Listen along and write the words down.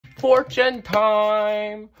fortune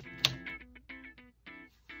time.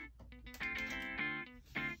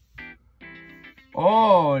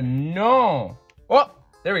 Oh no. Oh,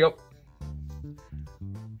 there we go.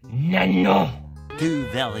 Nano. 2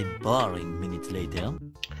 very boring minutes later.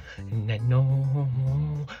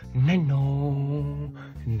 Nano, nano,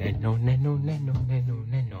 nano, nano, nano, nano,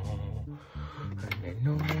 nano,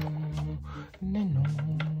 nano, nano.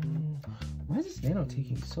 Why is this nano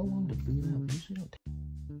taking so long to boot up? Usually don't take...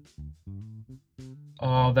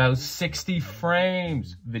 Oh, that was 60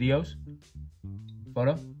 frames. Videos?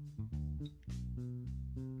 Photo?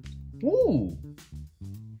 Ooh.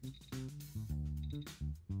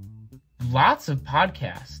 Lots of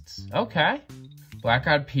podcasts. Okay. Black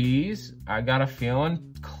Eyed Peas. I Got a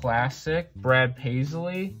Feeling. Classic. Brad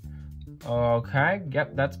Paisley. Okay.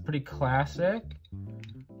 Yep, that's pretty classic.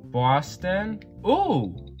 Boston.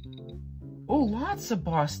 Ooh. Ooh, lots of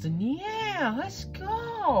Boston. Yeah, let's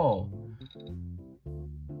go.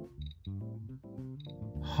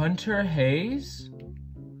 Hunter Hayes.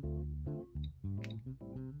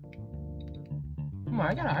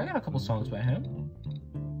 I got a couple songs by him.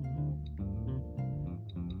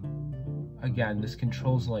 Again, this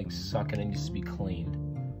controls like suck and it needs to be cleaned.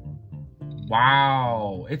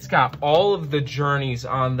 Wow, it's got all of the journeys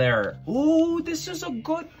on there. Ooh, this is a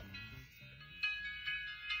good.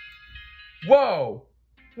 Whoa,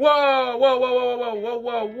 whoa, whoa, whoa, whoa, whoa, whoa,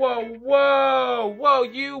 whoa, whoa, whoa, whoa,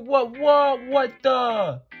 you, what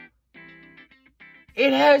the?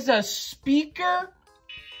 It has a speaker?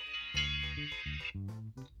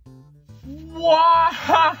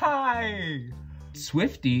 Why?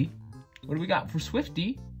 Swifty? What do we got for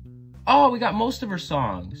Swifty? Oh, we got most of her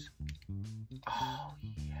songs. Oh,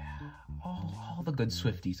 yeah. Oh, all the good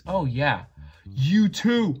Swifties. Oh, yeah. You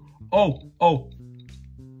too. Oh.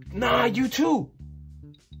 Nah, you too.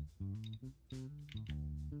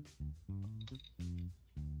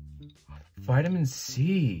 Vitamin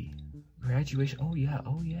C. Graduation. Oh, yeah.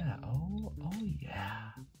 Oh, yeah. Oh,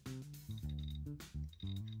 yeah.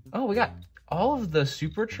 Oh, we got all of the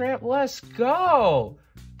Supertramp. Let's go.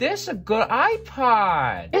 This a good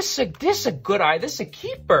iPod. This a good this a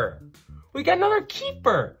keeper. We got another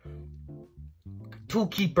keeper. 2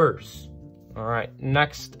 keepers. All right,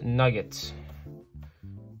 next nugget.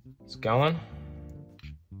 It's going.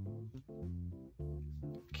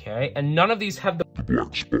 Okay, and none of these have the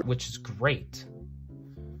which is great.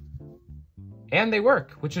 And they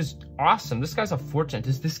work, which is awesome. This guy's a fortune.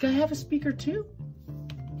 Does this guy have a speaker too?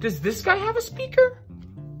 Does this guy have a speaker?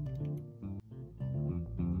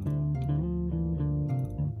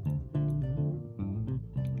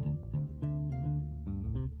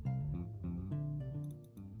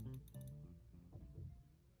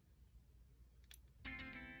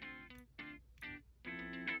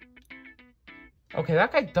 Okay,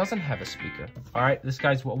 that guy doesn't have a speaker. All right, this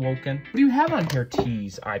guy's woken. What do you have on here,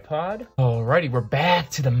 T's iPod? Alrighty, we're back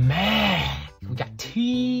to the Mac. We got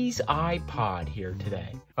T's iPod here today.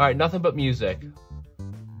 All right, nothing but music.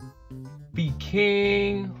 Be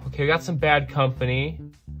King. Okay, we got some Bad Company.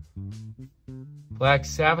 Black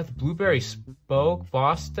Sabbath, Blueberry Spoke,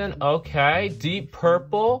 Boston. Okay, Deep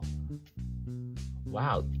Purple.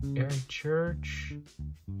 Wow, Eric Church.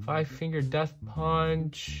 5 Finger Death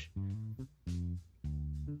Punch.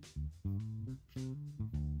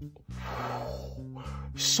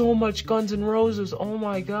 So much Guns N' Roses, oh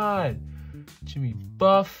my god. Jimmy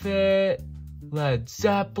Buffett, Led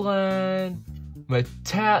Zeppelin,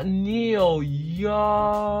 Neil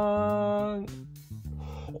Young.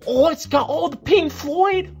 Oh, it's got all the Pink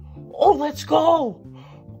Floyd. Oh, let's go.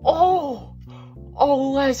 Oh,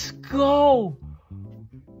 let's go.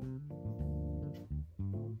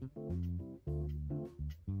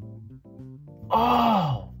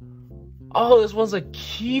 Oh, this one's a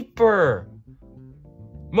keeper.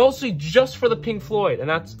 Mostly just for the Pink Floyd, and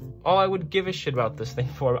that's all I would give a shit about this thing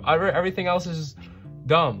for. Everything else is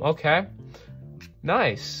dumb. Okay.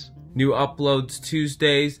 Nice. New uploads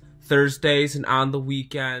Tuesdays, Thursdays, and on the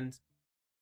weekends.